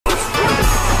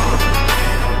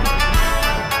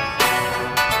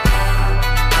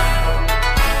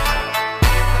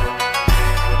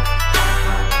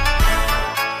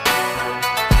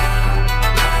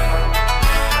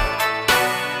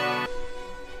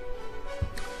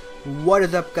What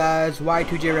is up, guys?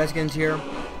 Y2JRedskins here,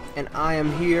 and I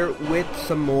am here with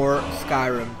some more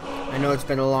Skyrim. I know it's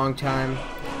been a long time.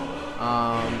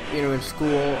 In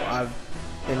school I've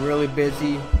been really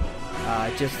busy.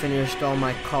 I just finished all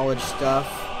my college stuff.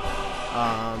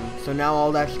 So now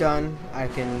all that's done, I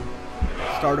can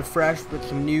start afresh with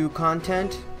some new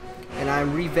content, and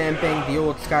I'm revamping the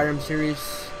old Skyrim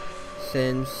series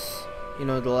since,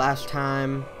 the last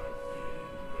time.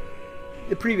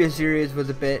 The previous series was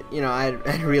a bit, I had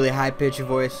a really high-pitched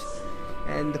voice,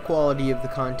 and the quality of the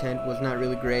content was not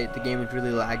really great. The game was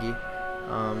really laggy,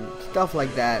 stuff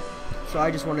like that. So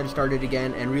I just wanted to start it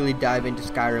again and really dive into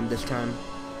Skyrim this time.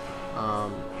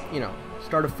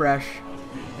 Start afresh,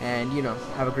 and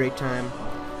have a great time.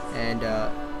 And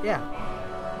yeah,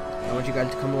 I want you guys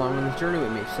to come along on this journey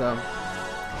with me. So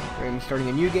we're gonna be starting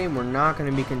a new game. We're not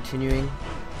gonna be continuing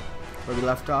where we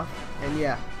left off, and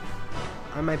yeah.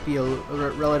 I might be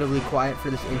relatively quiet for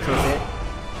this intro bit,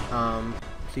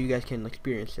 so you guys can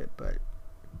experience it, but,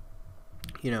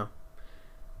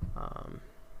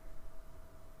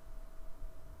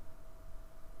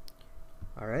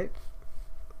 alright,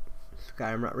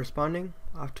 Skyrim not responding,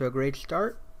 off to a great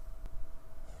start.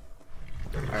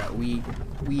 Alright, we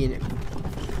in it,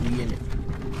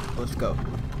 let's go.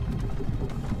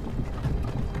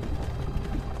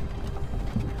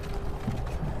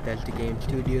 Delta Game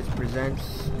Studios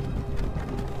presents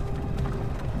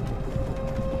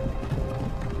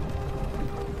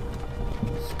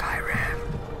Skyrim.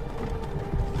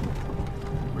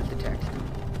 Where's the text?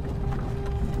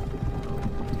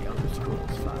 The Elder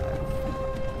Scrolls 5.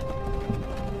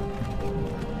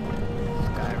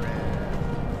 Skyrim.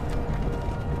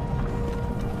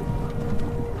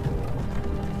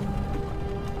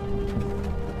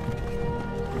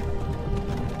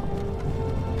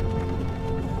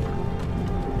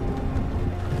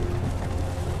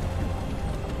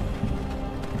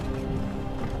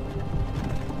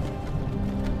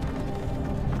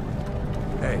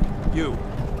 You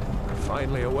are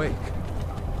finally awake.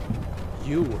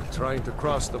 You were trying to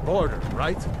cross the border,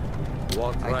 right?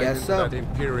 Walked right into that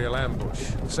Imperial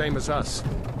ambush, same as us.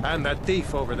 And that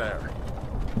thief over there.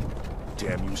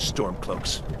 Damn you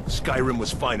Stormcloaks. Skyrim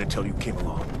was fine until you came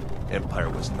along. Empire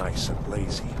was nice and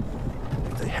lazy.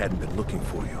 If they hadn't been looking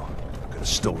for you, could have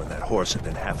stolen that horse and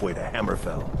been halfway to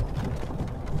Hammerfell.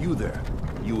 You there,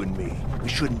 you and me, we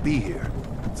shouldn't be here.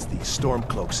 It's these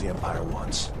Stormcloaks the Empire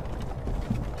wants.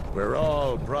 We're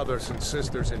all brothers and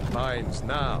sisters in binds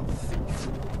now, thief.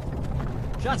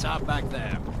 Shut up back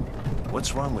there.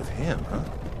 What's wrong with him, huh?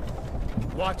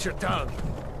 Watch your tongue.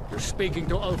 You're speaking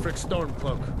to Ulfric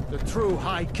Stormcloak, the true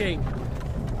High King.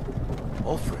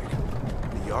 Ulfric?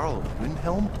 The Jarl of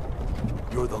Windhelm?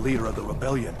 You're the leader of the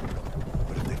rebellion.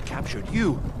 But if they've captured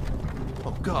you...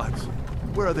 Oh gods,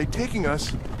 where are they taking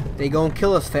us? They gonna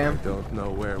kill us, fam. I don't know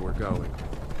where we're going,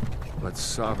 but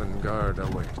Sovngarde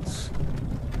awaits.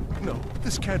 No,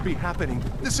 this can't be happening.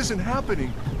 This isn't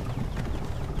happening.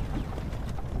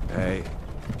 Hey,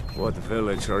 what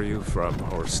village are you from,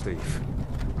 horse thief?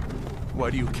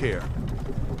 Why do you care?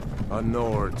 A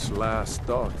Nord's last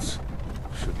thoughts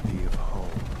should be of home.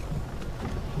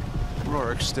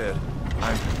 Rorikstead.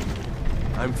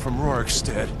 I'm from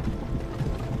Rorikstead.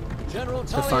 General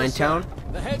It's a fine town.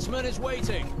 The headsman is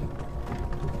waiting.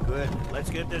 Good.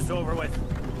 Let's get this over with.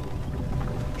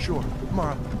 Sure.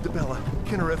 Mara, Debella,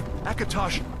 Kinnereth,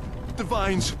 Akatosh,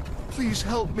 Divines, please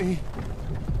help me.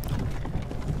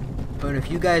 But if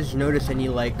you guys notice any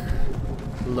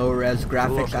low-res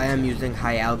graphics, I am using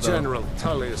high algo General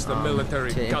Tullius, the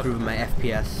military to improve my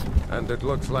FPS. And it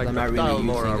looks like I'm the not really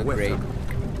Thalmor using are a with great them.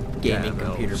 gaming Damn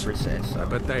computer elves. per se. So. I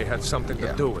bet they had something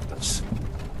to do with this.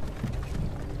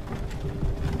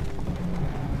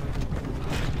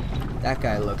 That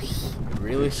guy looks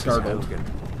really startled.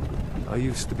 I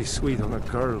used to be sweet on a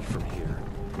girl from here.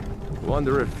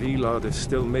 Wonder if Vilod is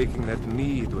still making that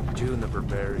mead with juniper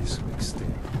berries mixed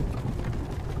in.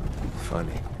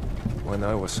 Funny, when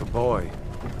I was a boy,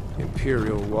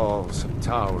 Imperial walls and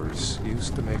towers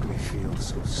used to make me feel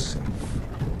so safe.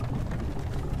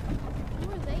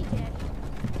 Who are they, Daddy?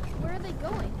 Where are they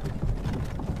going?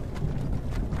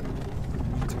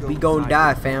 We gon'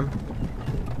 die, fam.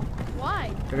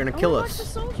 Why? They're gonna kill us. The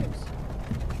soldiers.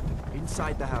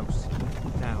 Inside the house.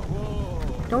 Now.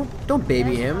 Don't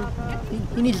baby him.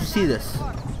 He needs to see this.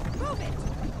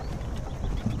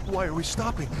 Why are we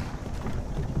stopping?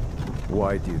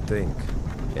 Why do you think?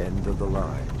 End of the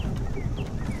line.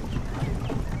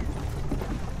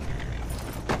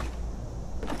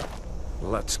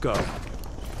 Let's go.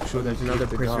 So there's another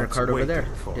prisoner cart over there.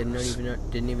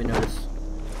 Didn't even notice.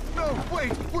 No,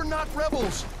 wait! We're not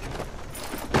rebels!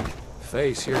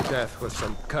 Face your death with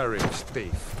some courage,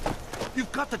 thief.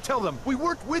 You've got to tell them we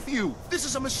worked with you. This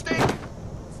is a mistake.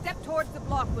 Step towards the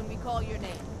block when we call your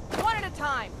name. One at a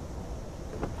time.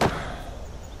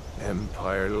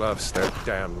 Empire loves their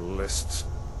damn lists.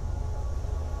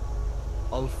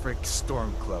 Ulfric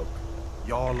Stormcloak,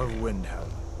 Jarl of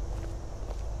Windhelm.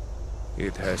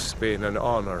 It has been an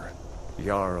honor,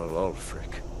 Jarl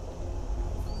Ulfric.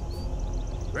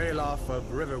 Ralof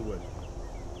of Riverwood.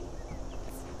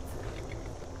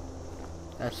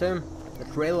 That's him. That's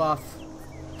Ralof.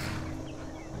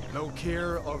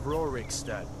 Lokir of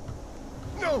Rorikstead.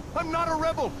 No, I'm not a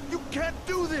rebel. You can't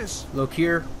do this.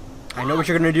 Lokir, I know what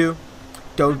you're gonna do.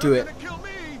 Don't do it. You're gonna kill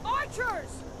me.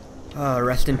 Archers!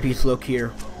 Rest in peace,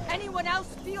 Lokir. Anyone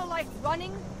else feel like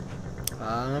running?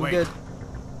 I'm Wait. good.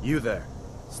 You there.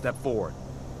 Step forward.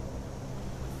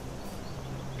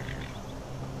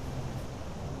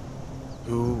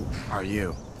 Who are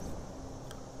you?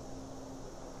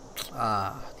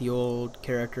 The old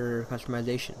character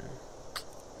customization.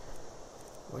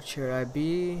 What should I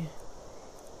be?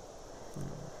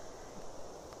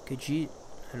 Khajiit.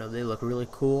 I know they look really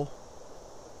cool.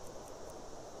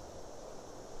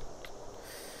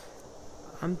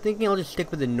 I'm thinking I'll just stick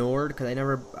with the Nord because I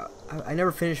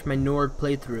never finished my Nord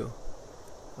playthrough.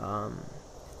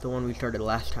 The one we started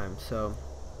last time. So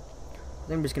I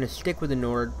think I'm just gonna stick with the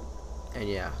Nord, and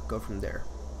yeah, go from there.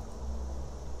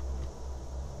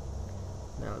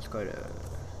 Now let's go to.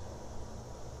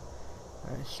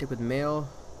 Alright, stick with male.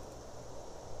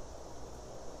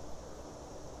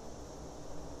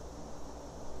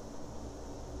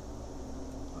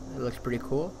 It looks pretty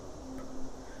cool.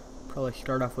 Probably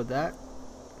start off with that.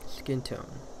 Skin tone.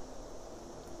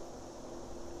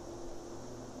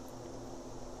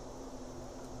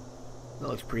 That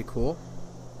looks pretty cool.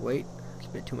 Weight. It's a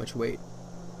bit too much weight.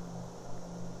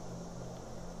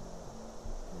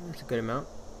 That's a good amount.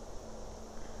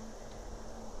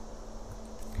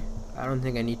 I don't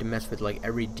think I need to mess with like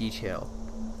every detail,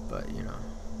 but you know.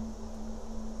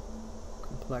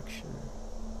 Complexion.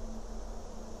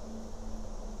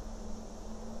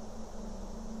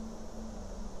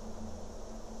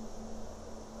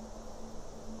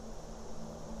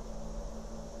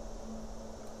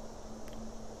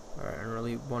 Alright, I don't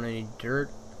really want any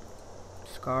dirt.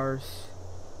 Scars.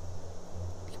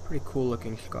 It's a pretty cool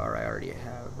looking scar I already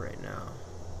have right now.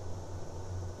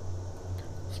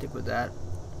 Stick with that.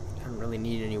 I don't really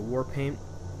need any war paint.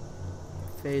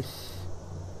 Face.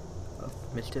 Oh,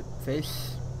 missed it.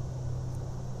 Face.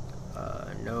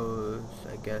 Nose,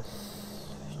 I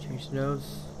guess. Change the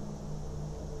nose.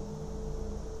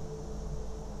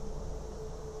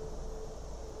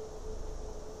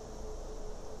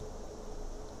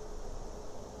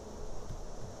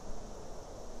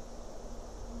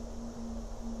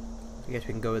 I guess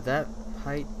we can go with that.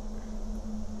 Height.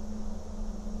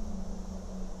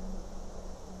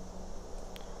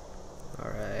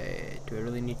 Alright, do I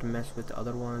really need to mess with the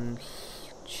other ones?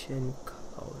 Chin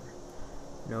color.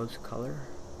 Nose color.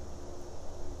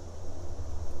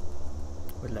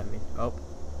 What does that mean? Oh.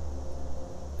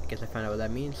 I guess I found out what that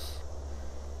means.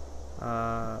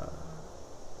 Yeah,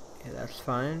 that's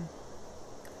fine.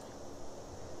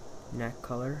 Neck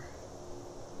color.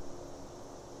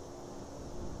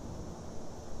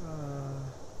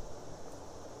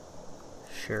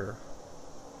 Sure.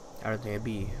 I don't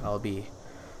think I'll be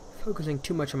focusing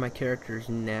too much on my character's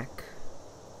neck.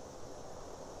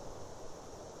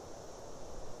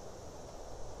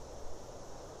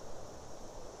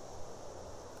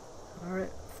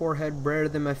 Alright, forehead brighter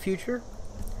than my future.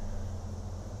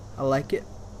 I like it.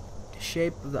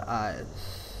 Shape of the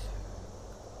eyes.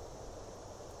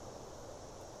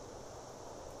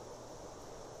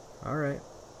 Alright.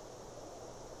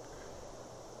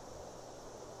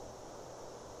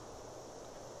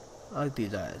 I like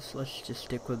these eyes. Let's just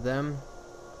stick with them.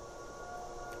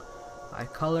 Eye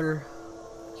color.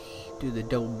 Let's do the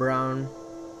double brown.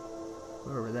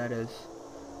 Whatever that is.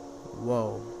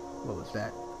 Whoa. What was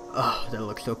that? Oh, that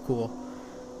looks so cool.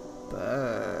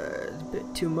 But it's a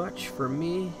bit too much for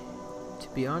me, to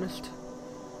be honest.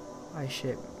 Eye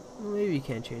shape. Well, maybe you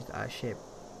can't change the eye shape.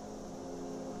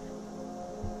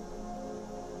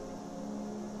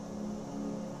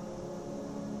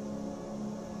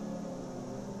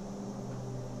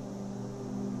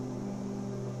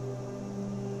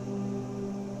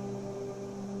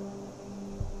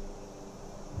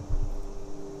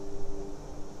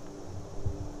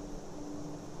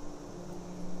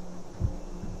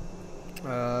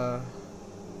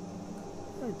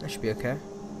 That should be okay.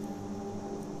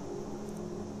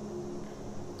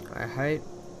 Eye height.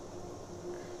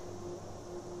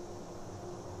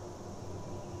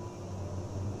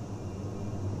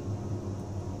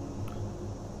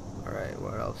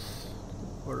 else?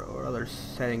 What other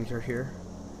settings are here?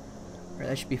 Alright,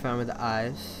 that should be fine with the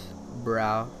eyes.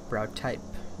 Brow type.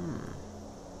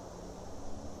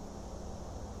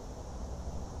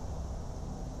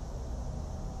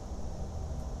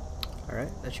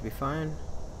 Alright, that should be fine.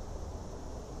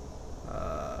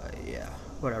 Yeah,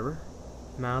 whatever.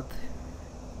 Mouth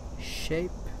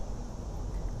shape.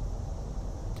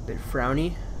 It's a bit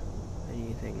frowny.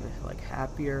 Anything like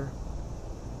happier?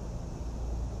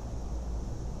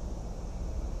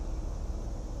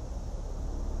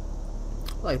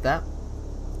 Like that.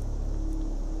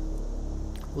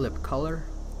 Lip color.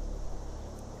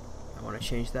 I want to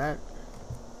change that.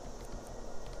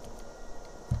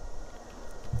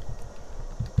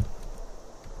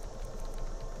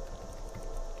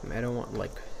 I don't want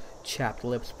like chapped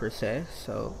lips per se,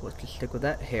 so let's just stick with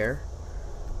that. Hair.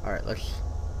 Alright, let's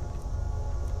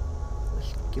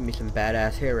give me some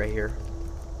badass hair right here.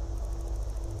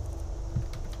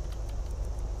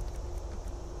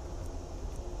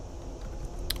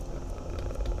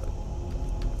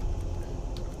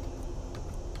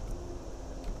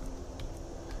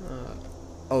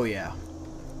 Oh yeah,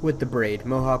 with the braid,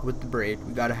 mohawk with the braid,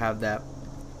 we gotta have that.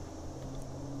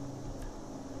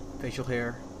 Facial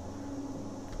hair.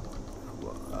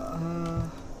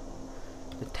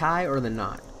 The tie or the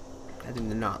knot? I think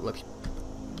the knot looks,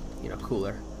 you know,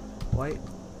 cooler. White.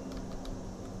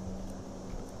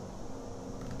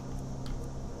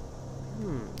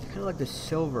 Kind of like the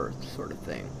silver sort of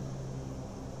thing.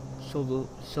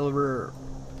 Silver.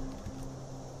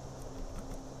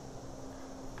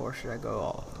 Or should I go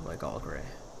all gray?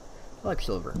 I like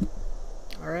silver.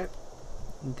 Alright.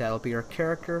 That'll be our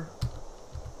character.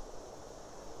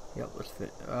 Yep, let's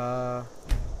fit.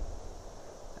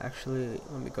 Actually,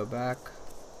 let me go back.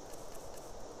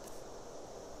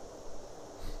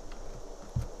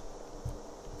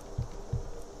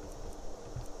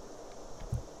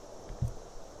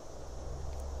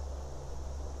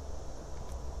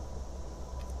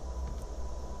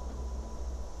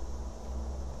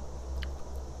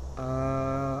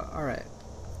 Alright.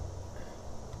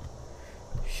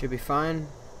 Should be fine.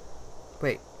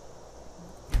 Wait.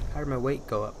 How did my weight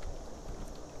go up?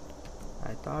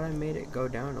 I thought I made it go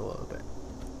down a little bit.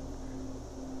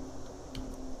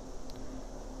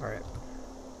 Alright.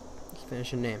 Let's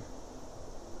finish a name.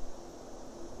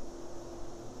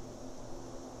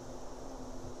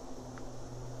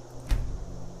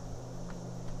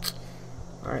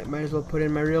 Alright, might as well put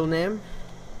in my real name.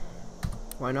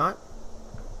 Why not?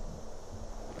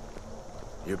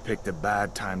 You picked a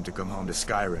bad time to come home to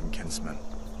Skyrim, kinsman.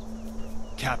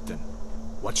 Captain,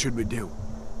 what should we do?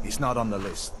 He's not on the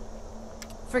list.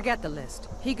 Forget the list.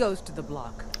 He goes to the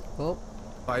block. Well,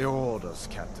 By your orders,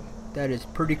 Captain. that is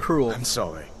pretty cruel. I'm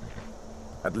sorry.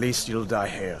 At least you'll die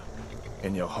here,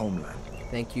 in your homeland.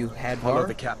 Thank you, Follow Hadvar.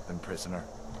 the captain, prisoner.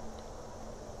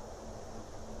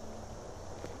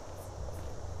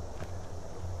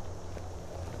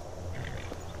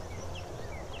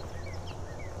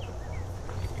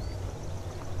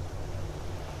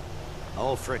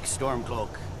 Ulfric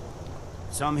Stormcloak.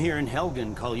 Some here in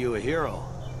Helgen call you a hero,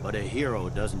 but a hero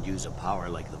doesn't use a power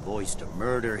like the voice to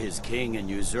murder his king and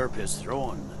usurp his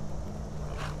throne.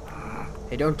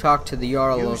 Hey, don't talk to the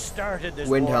Jarl You of started this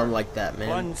Windhelm war, like that, man.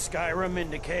 plunged Skyrim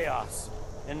into chaos,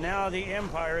 and now the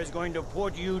Empire is going to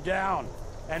put you down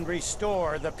and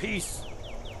restore the peace.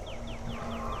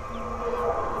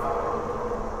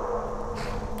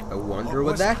 I wonder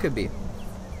what that could be.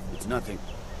 It's nothing.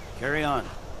 Carry on.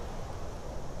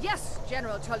 Yes,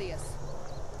 General Tullius.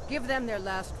 Give them their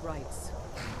last rites.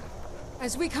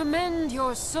 As we commend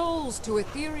your souls to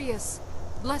Aetherius,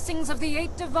 blessings of the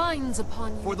 8 divines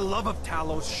upon you. For the love of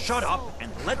Talos, shut up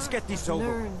and let's get this over.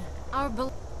 Learn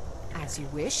our as you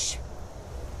wish.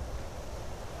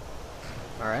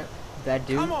 Alright, that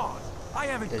dude Come on! I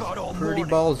haven't is got all pretty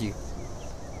morning. ballsy.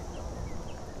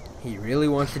 He really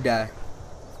wants to die.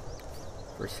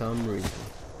 For some reason.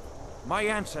 My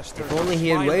ancestors If only he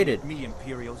had smiling waited. at me,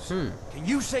 Imperials. Can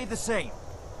you say the same?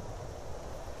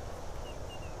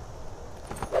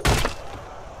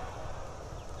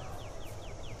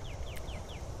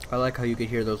 I like how you could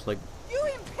hear those, like, You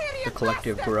Imperial the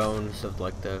collective bastard! groans of,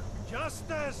 like, the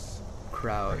Justice!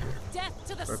 crowd Death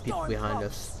to the or people behind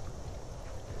us.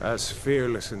 As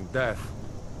fearless in death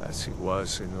as he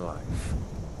was in life.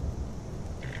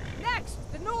 Next,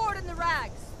 the Nord and the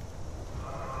Rags.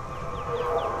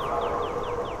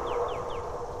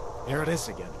 Here it is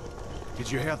again.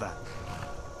 Did you hear that?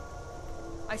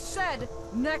 I said,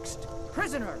 next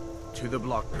prisoner. To the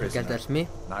block, I prisoner. guess that's me.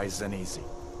 Nice and easy.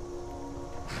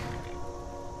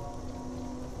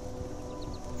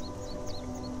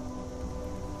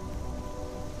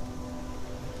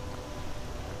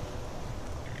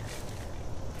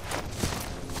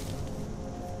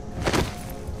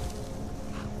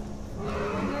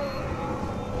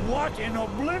 What in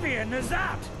oblivion is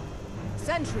that?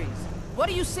 Sentries, what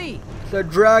do you see? It's a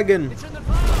dragon. It's in the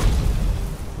fire.